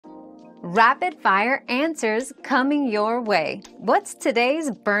Rapid fire answers coming your way. What's today's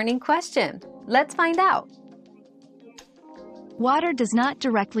burning question? Let's find out. Water does not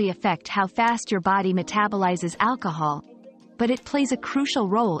directly affect how fast your body metabolizes alcohol, but it plays a crucial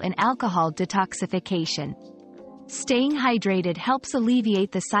role in alcohol detoxification. Staying hydrated helps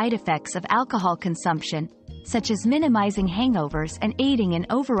alleviate the side effects of alcohol consumption, such as minimizing hangovers and aiding in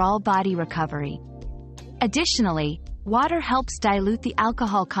overall body recovery. Additionally, water helps dilute the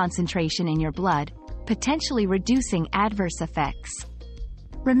alcohol concentration in your blood, potentially reducing adverse effects.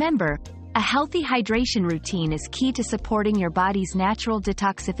 Remember, a healthy hydration routine is key to supporting your body's natural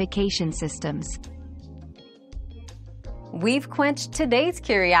detoxification systems. We've quenched today's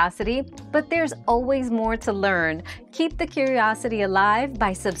curiosity, but there's always more to learn. Keep the curiosity alive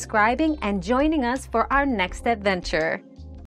by subscribing and joining us for our next adventure.